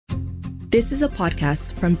This is a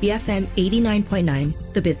podcast from BFM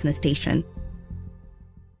 89.9, the business station.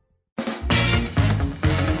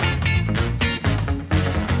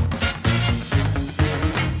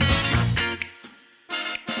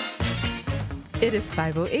 It is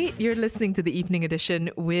 5:08. You're listening to the Evening Edition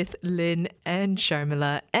with Lynn and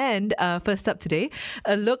Sharmila. And first up today,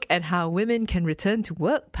 a look at how women can return to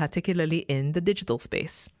work, particularly in the digital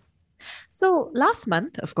space. So last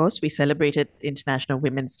month, of course, we celebrated International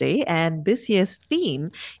Women's Day, and this year's theme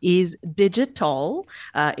is Digital,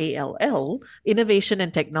 ALL, Innovation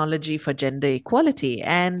and Technology for Gender Equality.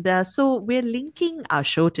 And so we're linking our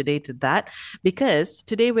show today to that because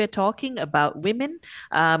today we're talking about women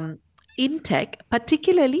in tech,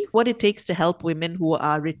 particularly what it takes to help women who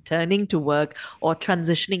are returning to work or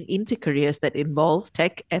transitioning into careers that involve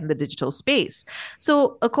tech and the digital space.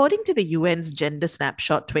 So according to the UN's Gender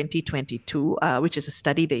Snapshot 2022, which is a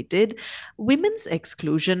study they did, women's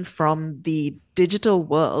exclusion from the digital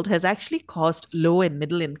world has actually cost low and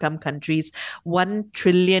middle income countries $1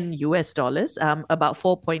 trillion, about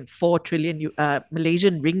 4.4 trillion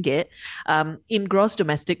Malaysian ringgit in gross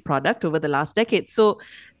domestic product over the last decade. So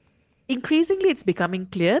increasingly, it's becoming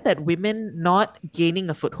clear that women not gaining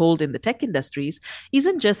a foothold in the tech industries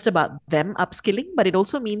isn't just about them upskilling, but it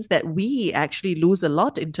also means that we actually lose a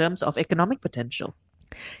lot in terms of economic potential.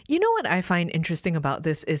 You know what I find interesting about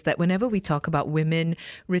this is that whenever we talk about women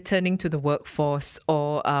returning to the workforce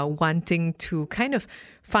or wanting to kind of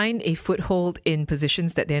find a foothold in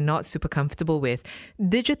positions that they're not super comfortable with,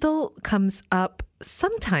 digital comes up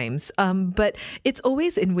sometimes, but it's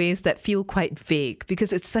always in ways that feel quite vague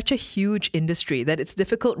because it's such a huge industry that it's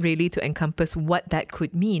difficult really to encompass what that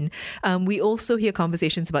could mean. We also hear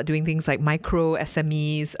conversations about doing things like micro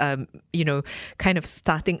SMEs, kind of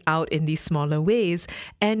starting out in these smaller ways.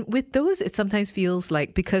 And with those, it sometimes feels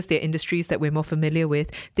like because they're industries that we're more familiar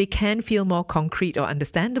with, they can feel more concrete or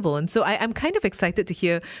understandable. And so I'm kind of excited to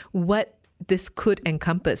hear what this could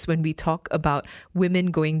encompass when we talk about women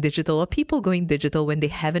going digital or people going digital when they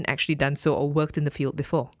haven't actually done so or worked in the field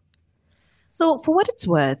before. So for what it's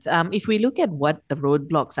worth, if we look at what the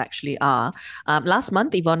roadblocks actually are, last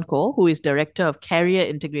month, Yvonne Koh, who is Director of Carrier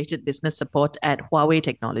Integrated Business Support at Huawei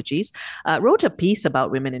Technologies, wrote a piece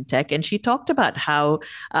about women in tech. And she talked about how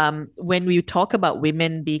when we talk about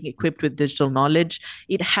women being equipped with digital knowledge,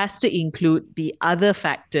 it has to include the other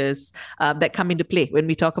factors that come into play when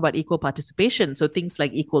we talk about equal participation. So things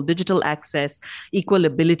like equal digital access, equal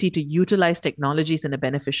ability to utilize technologies in a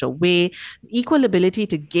beneficial way, equal ability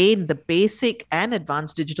to gain the basic and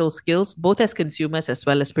advanced digital skills, both as consumers as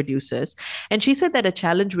well as producers. And she said that a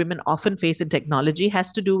challenge women often face in technology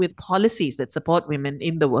has to do with policies that support women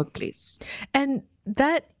in the workplace. And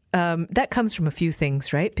that comes from a few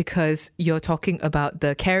things, right? Because you're talking about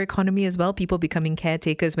the care economy as well, people becoming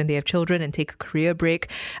caretakers when they have children and take a career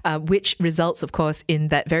break, which results, of course, in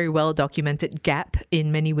that very well-documented gap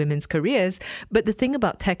in many women's careers. But the thing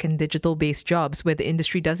about tech and digital-based jobs, where the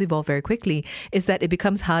industry does evolve very quickly, is that it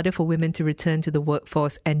becomes harder for women to return to the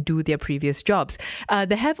workforce and do their previous jobs.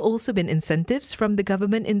 There have also been incentives from the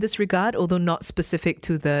government in this regard, although not specific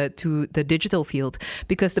to the digital field,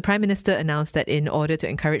 because the Prime Minister announced that in order to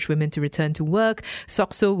encourage women to return to work,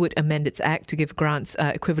 SOCSO would amend its act to give grants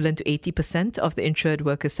equivalent to 80% of the insured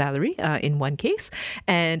worker's salary in one case.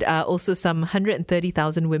 And also some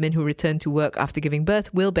 130,000 women who return to work after giving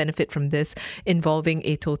birth will benefit from this, involving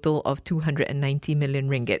a total of 290 million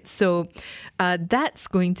ringgit. So that's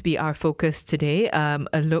going to be our focus today,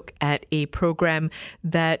 a look at a program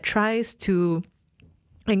that tries to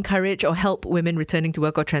encourage or help women returning to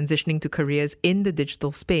work or transitioning to careers in the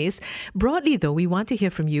digital space. Broadly, though, we want to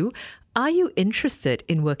hear from you. Are you interested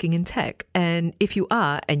in working in tech? And if you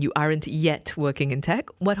are, and you aren't yet working in tech,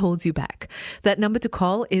 what holds you back? That number to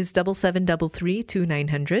call is 7733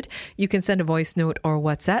 2900. You can send a voice note or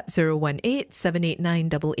WhatsApp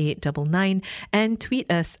 018-789-8899 and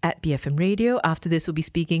tweet us at BFM Radio. After this, we'll be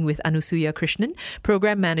speaking with Anusuya Krishnan,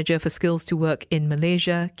 Program Manager for Skills to Work in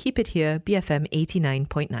Malaysia. Keep it here, BFM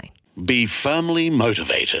 89.9. Be firmly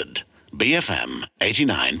motivated. BFM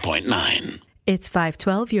 89.9. It's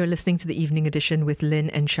 5:12. You're listening to the Evening Edition with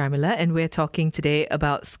Lynn and Sharmila, and we're talking today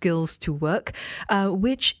about Skills to Work,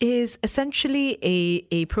 which is essentially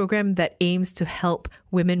a program that aims to help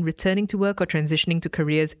women returning to work or transitioning to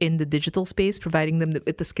careers in the digital space, providing them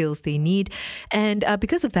with the skills they need. And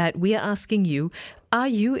because of that, we are asking you, are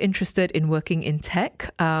you interested in working in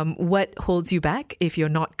tech? What holds you back if you're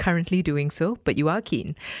not currently doing so, but you are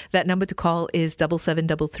keen? That number to call is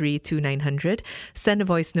 7733 Send a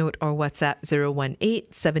voice note or WhatsApp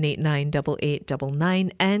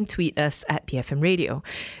 018-789-8899 and tweet us at BFM Radio.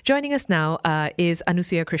 Joining us now is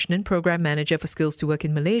Anusuya Krishnan, Program Manager for Skills to Work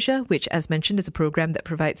in Malaysia, which, as mentioned, is a program that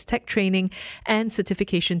provides tech training and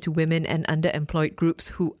certification to women and underemployed groups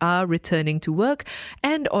who are returning to work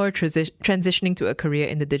and or transitioning to a career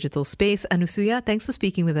in the digital space. Anusuya, thanks for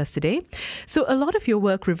speaking with us today. So a lot of your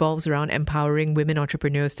work revolves around empowering women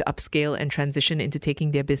entrepreneurs to upscale and transition into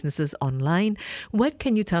taking their businesses online. What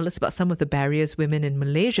can you tell us about some of the barriers women in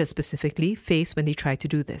Malaysia specifically face when they try to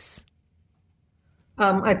do this?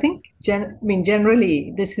 I think,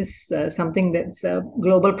 generally, this is something that's a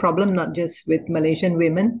global problem, not just with Malaysian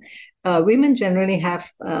women. Women generally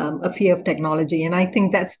have a fear of technology, and I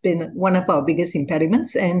think that's been one of our biggest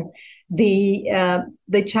impediments. And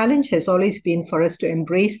the challenge has always been for us to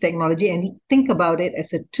embrace technology and think about it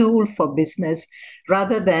as a tool for business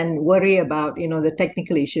rather than worry about, the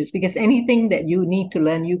technical issues, because anything that you need to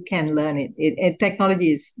learn, you can learn it.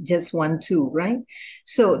 Technology is just one tool, right?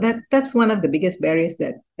 So that's one of the biggest barriers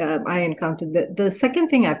that I encountered. The second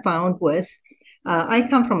thing I found was I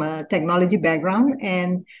come from a technology background,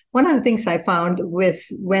 and one of the things I found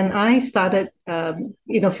was when I started,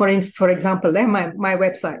 for example, my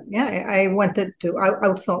website. I wanted to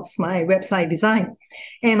outsource my website design,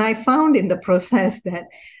 and I found in the process that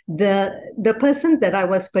the person that I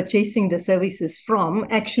was purchasing the services from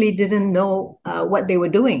actually didn't know what they were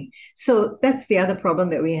doing. So that's the other problem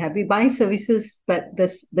that we have. We buy services, but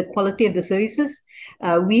the quality of the services,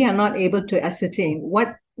 we are not able to ascertain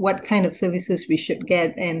what kind of services we should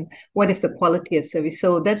get and what is the quality of service.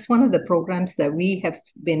 So that's one of the programs that we have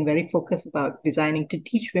been very focused about designing to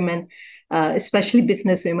teach women, especially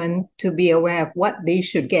business women, to be aware of what they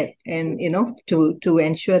should get and, to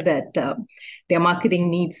ensure that their marketing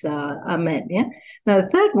needs are met. Yeah. Now, the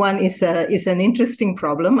third one is an interesting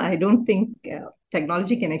problem. I don't think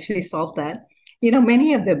technology can actually solve that.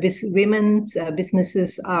 Many of the women's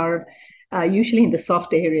businesses are usually in the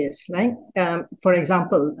soft areas, right? For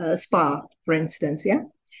example, spa, for instance, yeah?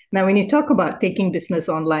 Now, when you talk about taking business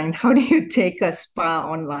online, how do you take a spa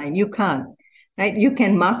online? You can't, right? You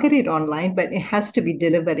can market it online, but it has to be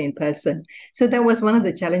delivered in person. So that was one of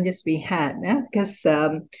the challenges we had, yeah? Because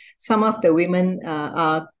some of the women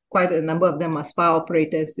quite a number of them are spa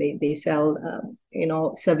operators. They sell,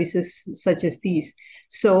 services such as these.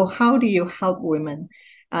 So how do you help women?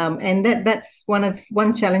 And that's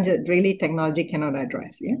one challenge that really technology cannot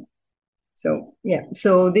address. Yeah.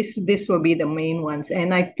 So this will be the main ones.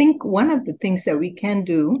 And I think one of the things that we can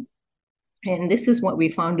do, and this is what we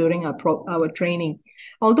found during our training,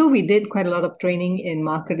 although we did quite a lot of training in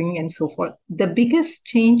marketing and so forth, the biggest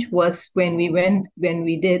change was when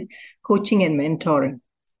we did coaching and mentoring.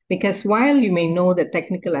 Because while you may know the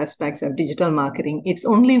technical aspects of digital marketing, it's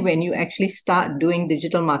only when you actually start doing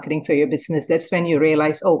digital marketing for your business, that's when you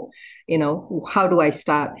realize, how do I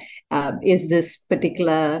start? Is this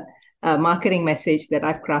particular marketing message that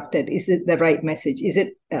I've crafted, is it the right message? Is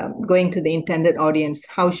it going to the intended audience?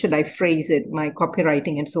 How should I phrase it, my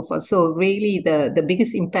copywriting and so forth? So really the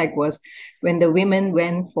biggest impact was when the women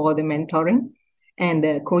went for the mentoring and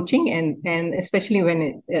the coaching, and especially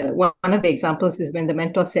when one of the examples is when the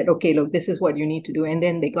mentor said, okay, look, this is what you need to do. And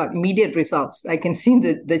then they got immediate results. I can see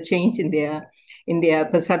the change in their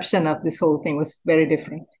perception of this whole thing was very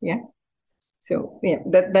different. Yeah. So yeah,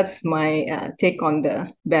 that's my take on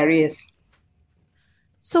the barriers.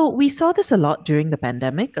 So we saw this a lot during the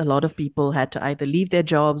pandemic. A lot of people had to either leave their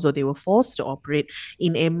jobs or they were forced to operate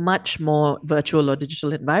in a much more virtual or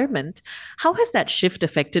digital environment. How has that shift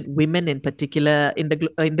affected women in particular in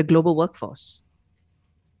the global workforce?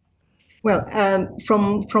 Well,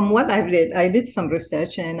 from what I did some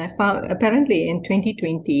research, and I found apparently in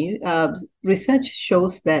 2020, research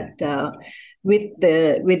shows that with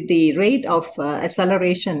the rate of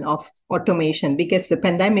acceleration of automation, because the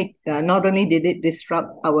pandemic not only did it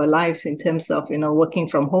disrupt our lives in terms of working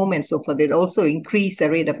from home and so forth, it also increased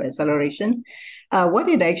the rate of acceleration. What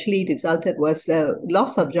it actually resulted was the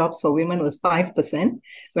loss of jobs for women was 5%,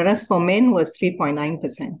 whereas for men was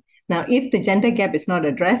 3.9%. Now, if the gender gap is not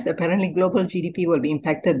addressed, apparently global GDP will be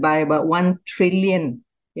impacted by about 1 trillion,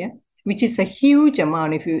 which is a huge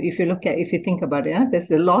amount if you think about it.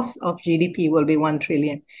 The loss of GDP will be 1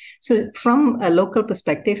 trillion. So from a local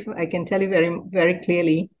perspective, I can tell you very, very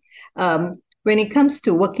clearly, when it comes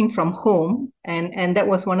to working from home, and that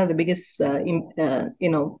was one of the biggest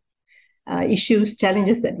issues,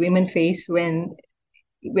 challenges that women face when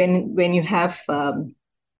you have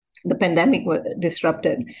the pandemic was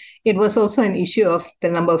disrupted. It was also an issue of the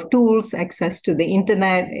number of tools, access to the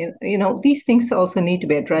internet. These things also need to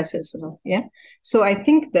be addressed as well. Yeah. So I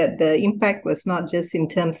think that the impact was not just in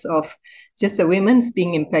terms of just the women's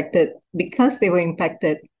being impacted. Because they were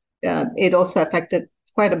impacted, it also affected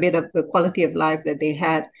quite a bit of the quality of life that they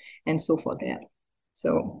had and so forth. Yeah.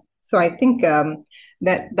 So I think that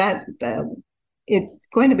it's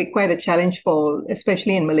going to be quite a challenge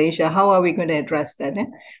especially in Malaysia. How are we going to address that?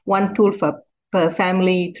 One tool per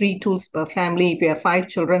family, 3 tools per family. If you have 5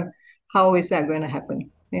 children, how is that going to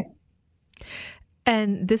happen? Yeah.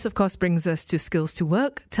 And this, of course, brings us to Skills to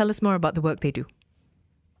Work. Tell us more about the work they do.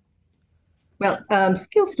 Well,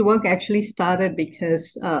 Skills to Work actually started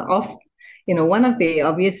because of one of the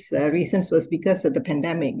obvious reasons was because of the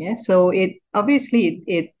pandemic. Yeah? So it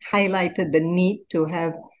highlighted the need to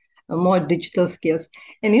have more digital skills.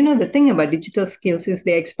 And the thing about digital skills is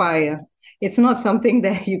they expire. It's not something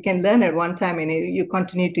that you can learn at one time and you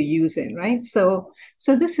continue to use it, right? So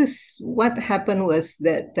this is what happened was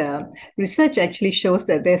that research actually shows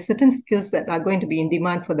that there are certain skills that are going to be in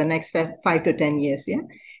demand for the next 5 to 10 years, yeah?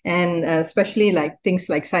 And especially like things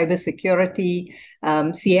like cybersecurity,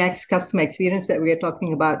 CX, customer experience that we are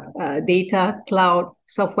talking about, data, cloud,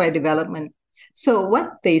 software development. So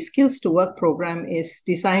what the Skills to Work program is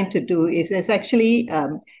designed to do is actually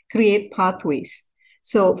create pathways.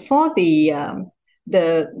 So for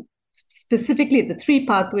specifically the 3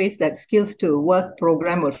 pathways that Skills to Work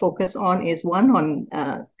program will focus on is one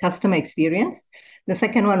on customer experience, the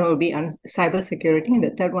second one will be on cybersecurity, and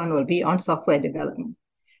the third one will be on software development.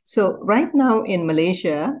 So right now in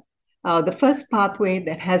Malaysia, the first pathway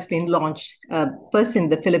that has been launched, first in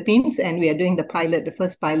the Philippines, and we are doing the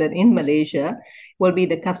first pilot in Malaysia, will be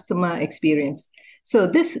the customer experience. So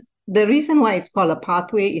the reason why it's called a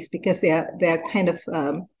pathway is because there are kind of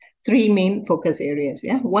 3 main focus areas.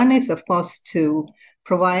 Yeah, one is of course to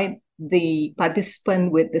provide the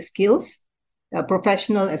participant with the skills,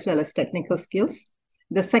 professional as well as technical skills.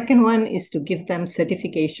 The second one is to give them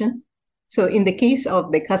certification. So in the case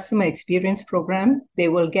of the customer experience program, they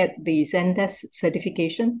will get the Zendesk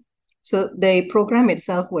certification. So the program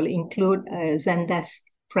itself will include Zendesk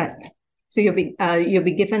prep. So you'll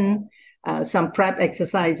be given some prep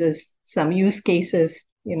exercises, some use cases,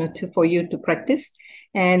 for you to practice,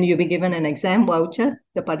 and you'll be given an exam voucher.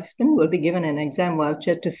 The participant will be given an exam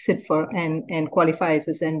voucher to sit for and qualify as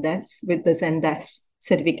a Zendesk with the Zendesk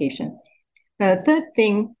certification. Third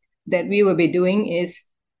thing that we will be doing is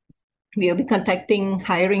we will be contacting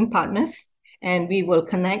hiring partners, and we will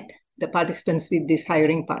connect the participants with these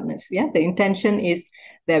hiring partners. Yeah, the intention is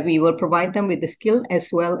that we will provide them with the skill as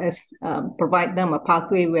well as provide them a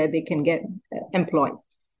pathway where they can get employed.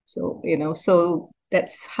 So so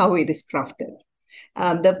that's how it is crafted.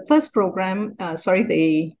 The first program,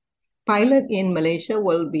 the pilot in Malaysia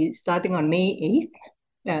will be starting on May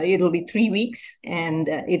 8th. It'll be 3 weeks, and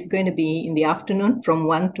it's going to be in the afternoon from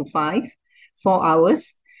 1 to 5, 4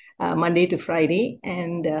 hours. Monday to Friday.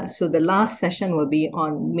 And so the last session will be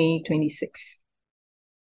on May 26th.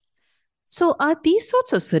 So are these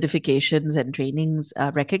sorts of certifications and trainings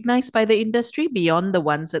recognized by the industry beyond the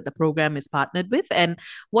ones that the program is partnered with? And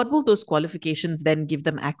what will those qualifications then give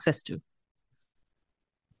them access to?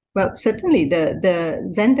 Well, certainly the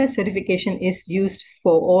Zendesk certification is used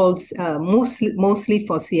for all, mostly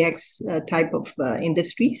for CX type of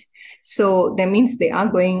industries. So that means they are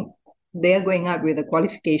going out with a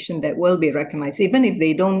qualification that will be recognized, even if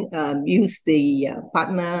they don't use the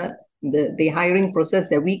partner, the hiring process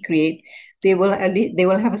that we create. They will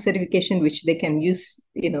have a certification which they can use,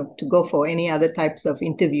 to go for any other types of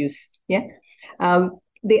interviews. Yeah.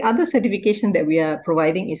 The other certification that we are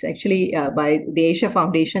providing is actually by the Asia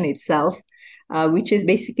Foundation itself, which is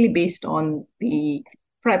basically based on the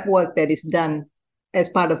prep work that is done as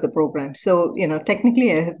part of the program. So,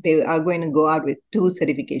 technically they are going to go out with 2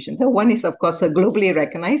 certifications. So one is, of course, globally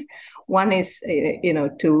recognized. One is,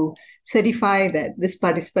 to certify that this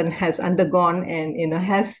participant has undergone and,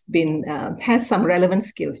 has some relevant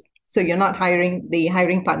skills. So the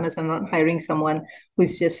hiring partners are not hiring someone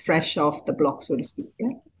who's just fresh off the block, so to speak.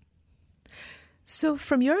 Yeah. So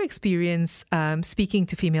from your experience speaking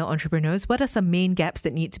to female entrepreneurs, what are some main gaps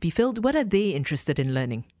that need to be filled? What are they interested in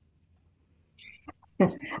learning?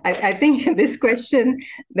 I think in this question,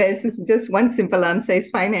 there's just one simple answer is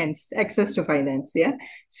finance, access to finance. Yeah.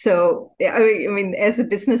 So, I mean, as a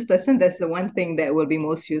business person, that's the one thing that will be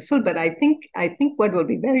most useful. But I think what will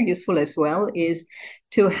be very useful as well is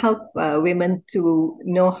to help women to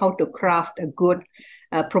know how to craft a good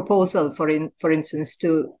proposal, for instance,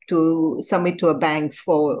 to submit to a bank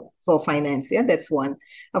for finance. Yeah, that's one.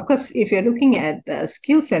 Of course, if you're looking at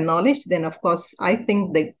skills and knowledge, then of course, I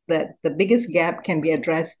think that the biggest gap can be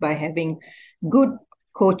addressed by having good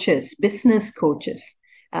coaches, business coaches.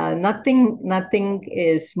 Nothing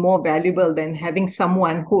is more valuable than having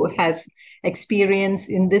someone who has experience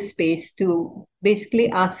in this space to basically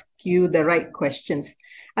ask you the right questions.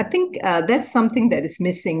 I think that's something that is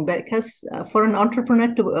missing, because for an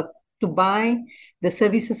entrepreneur to buy the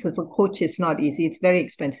services of a coach is not easy. It's very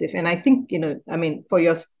expensive. And I think, I mean, for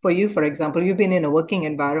you, for example, you've been in a working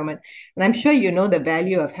environment, and I'm sure you know the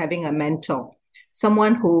value of having a mentor,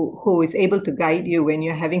 someone who is able to guide you when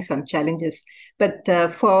you're having some challenges. But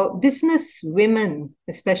for business women,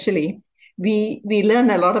 especially, we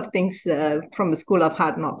learn a lot of things from the School of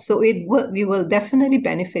Hard Knocks. So we will definitely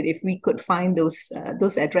benefit if we could find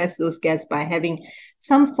address those gaps by having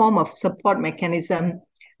some form of support mechanism,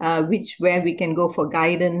 where we can go for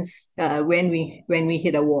guidance when we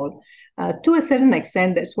hit a wall. To a certain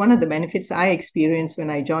extent, that's one of the benefits I experienced when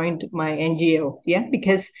I joined my NGO. Yeah,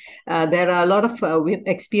 because there are a lot of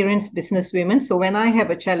experienced business women. So when I have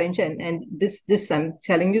a challenge, and this I'm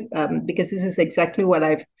telling you because this is exactly what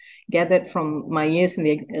I've gathered from my years in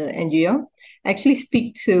the NGO, actually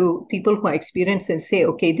speak to people who are experienced and say,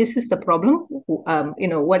 okay, this is the problem.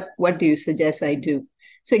 What do you suggest I do?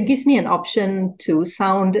 So it gives me an option to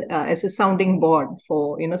sound as a sounding board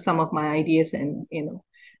for some of my ideas and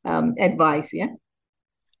advice. Yeah.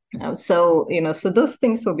 So those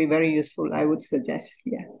things will be very useful, I would suggest.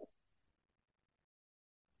 Yeah.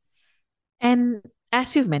 And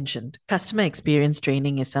as you've mentioned, customer experience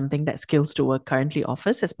training is something that Skills to Work currently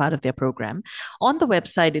offers as part of their program. On the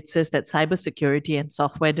website, it says that cybersecurity and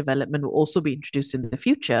software development will also be introduced in the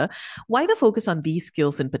future. Why the focus on these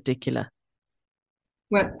skills in particular?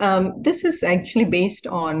 Well, this is actually based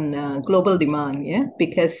on global demand, yeah,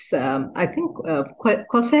 because I think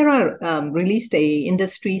Coursera released a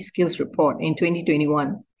industry skills report in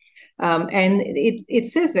 2021. And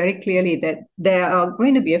it says very clearly that there are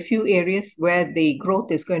going to be a few areas where the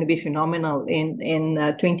growth is going to be phenomenal in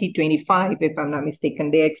 2025, if I'm not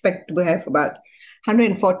mistaken. They expect to have about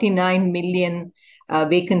 149 million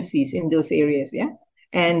vacancies in those areas, yeah?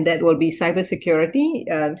 And that will be cybersecurity,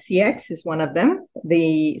 CX is one of them,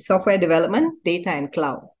 the software development, data, and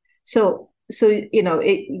cloud. So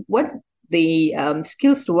what the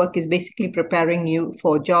Skills to Work is basically preparing you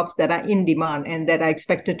for jobs that are in demand and that are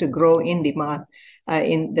expected to grow in demand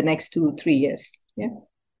in the next 2-3 years. Yeah.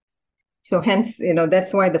 So hence,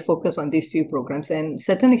 that's why the focus on these few programs, and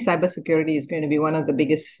certainly cybersecurity is going to be one of the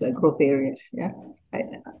biggest growth areas. Yeah.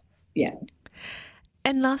 Yeah.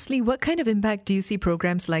 And lastly, what kind of impact do you see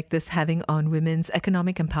programs like this having on women's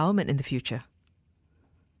economic empowerment in the future?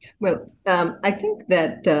 Well, I think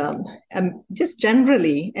that just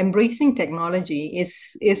generally embracing technology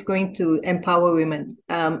is going to empower women.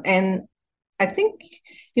 And I think,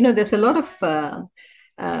 there's a lot of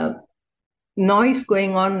noise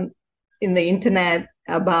going on in the internet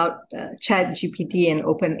about ChatGPT and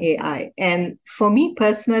OpenAI. And for me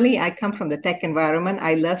personally, I come from the tech environment.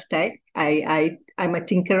 I love tech. I'm a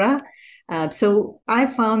tinkerer. So I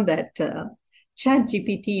found that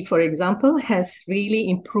ChatGPT, for example, has really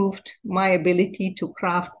improved my ability to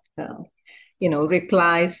craft,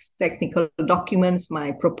 replies, technical documents,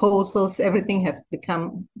 my proposals. Everything have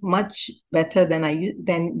become much better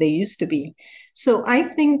than they used to be. So I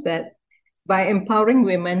think that by empowering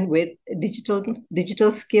women with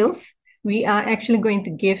digital skills, we are actually going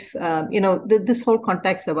to give, this whole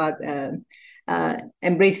context about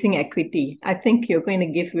embracing equity. I think you're going to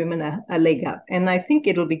give women a leg up. And I think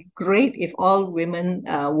it'll be great if all women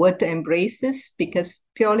were to embrace this, because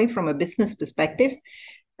purely from a business perspective,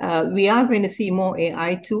 we are going to see more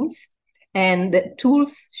AI tools. And the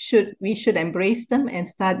tools, we should embrace them and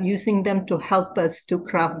start using them to help us to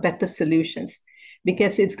craft better solutions,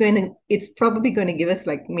 because it's probably going to give us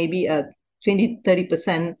like maybe a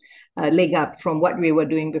 20-30% leg up from what we were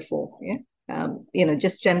doing before. Yeah,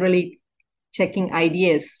 just generally checking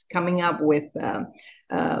ideas, coming up with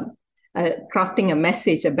crafting a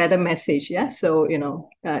message, a better message. Yeah, so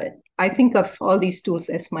I think of all these tools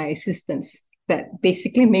as my assistants that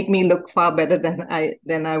basically make me look far better than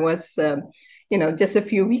I was, just a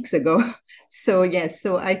few weeks ago. So yes,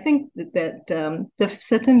 so I think that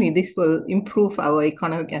certainly this will improve our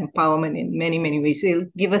economic empowerment in many, many ways. It'll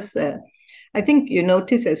give us, I think you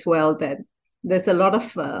notice as well that there's a lot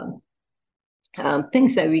of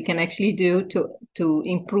things that we can actually do to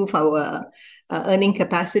improve our earning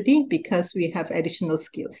capacity because we have additional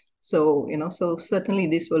skills. So, so certainly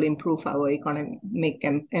this will improve our economic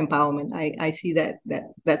empowerment. I see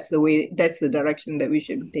that's the direction that we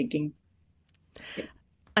should be taking. Yeah.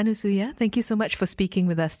 Anusuya, thank you so much for speaking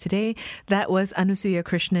with us today. That was Anusuya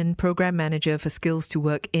Krishnan, Program Manager for Skills to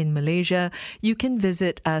Work in Malaysia. You can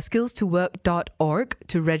visit skillstowork.org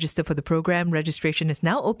to register for the program. Registration is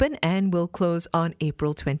now open and will close on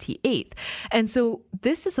April 28th. And so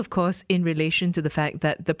this is, of course, in relation to the fact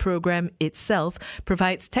that the program itself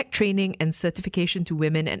provides tech training and certification to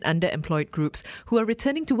women and underemployed groups who are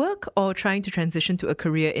returning to work or trying to transition to a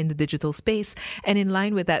career in the digital space. And in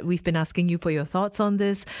line with that, we've been asking you for your thoughts on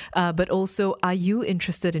this. But also, are you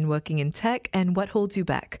interested in working in tech and what holds you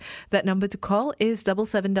back? That number to call is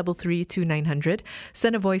 7733 2900.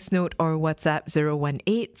 Send a voice note or WhatsApp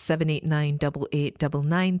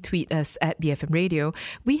 018-789-8899. Tweet us at BFM Radio.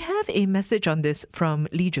 We have a message on this from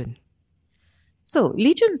Lee Jun. So,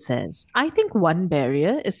 Legion says, I think one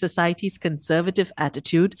barrier is society's conservative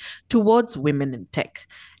attitude towards women in tech.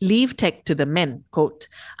 Leave tech to the men, quote.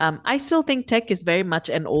 I still think tech is very much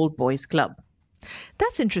an old boys club.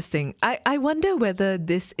 That's interesting. I wonder whether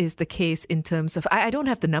this is the case in terms of, I don't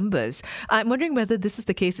have the numbers. I'm wondering whether this is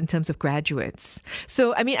the case in terms of graduates.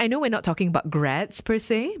 So, I mean, I know we're not talking about grads per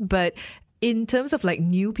se, but in terms of like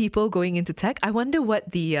new people going into tech, I wonder what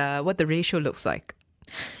the ratio looks like.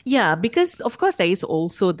 Yeah, because of course there is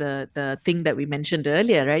also the thing that we mentioned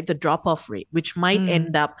earlier, right? The drop-off rate, which might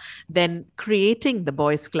end up then creating the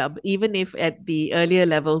boys' club, even if at the earlier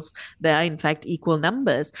levels there are in fact equal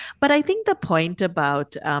numbers. But I think the point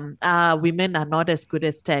about women are not as good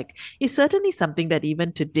as tech is certainly something that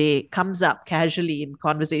even today comes up casually in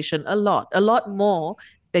conversation a lot more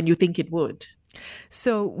than you think it would.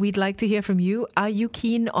 So we'd like to hear from you. Are you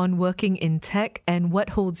keen on working in tech and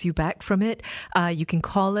what holds you back from it? You can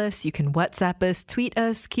call us, you can WhatsApp us, tweet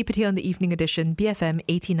us. Keep it here on the Evening Edition, BFM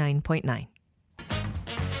 89.9.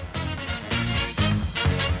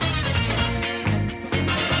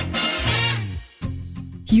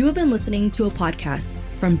 You have been listening to a podcast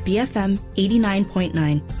from BFM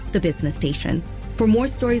 89.9, the business station. For more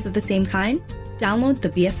stories of the same kind, download the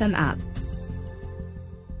BFM app.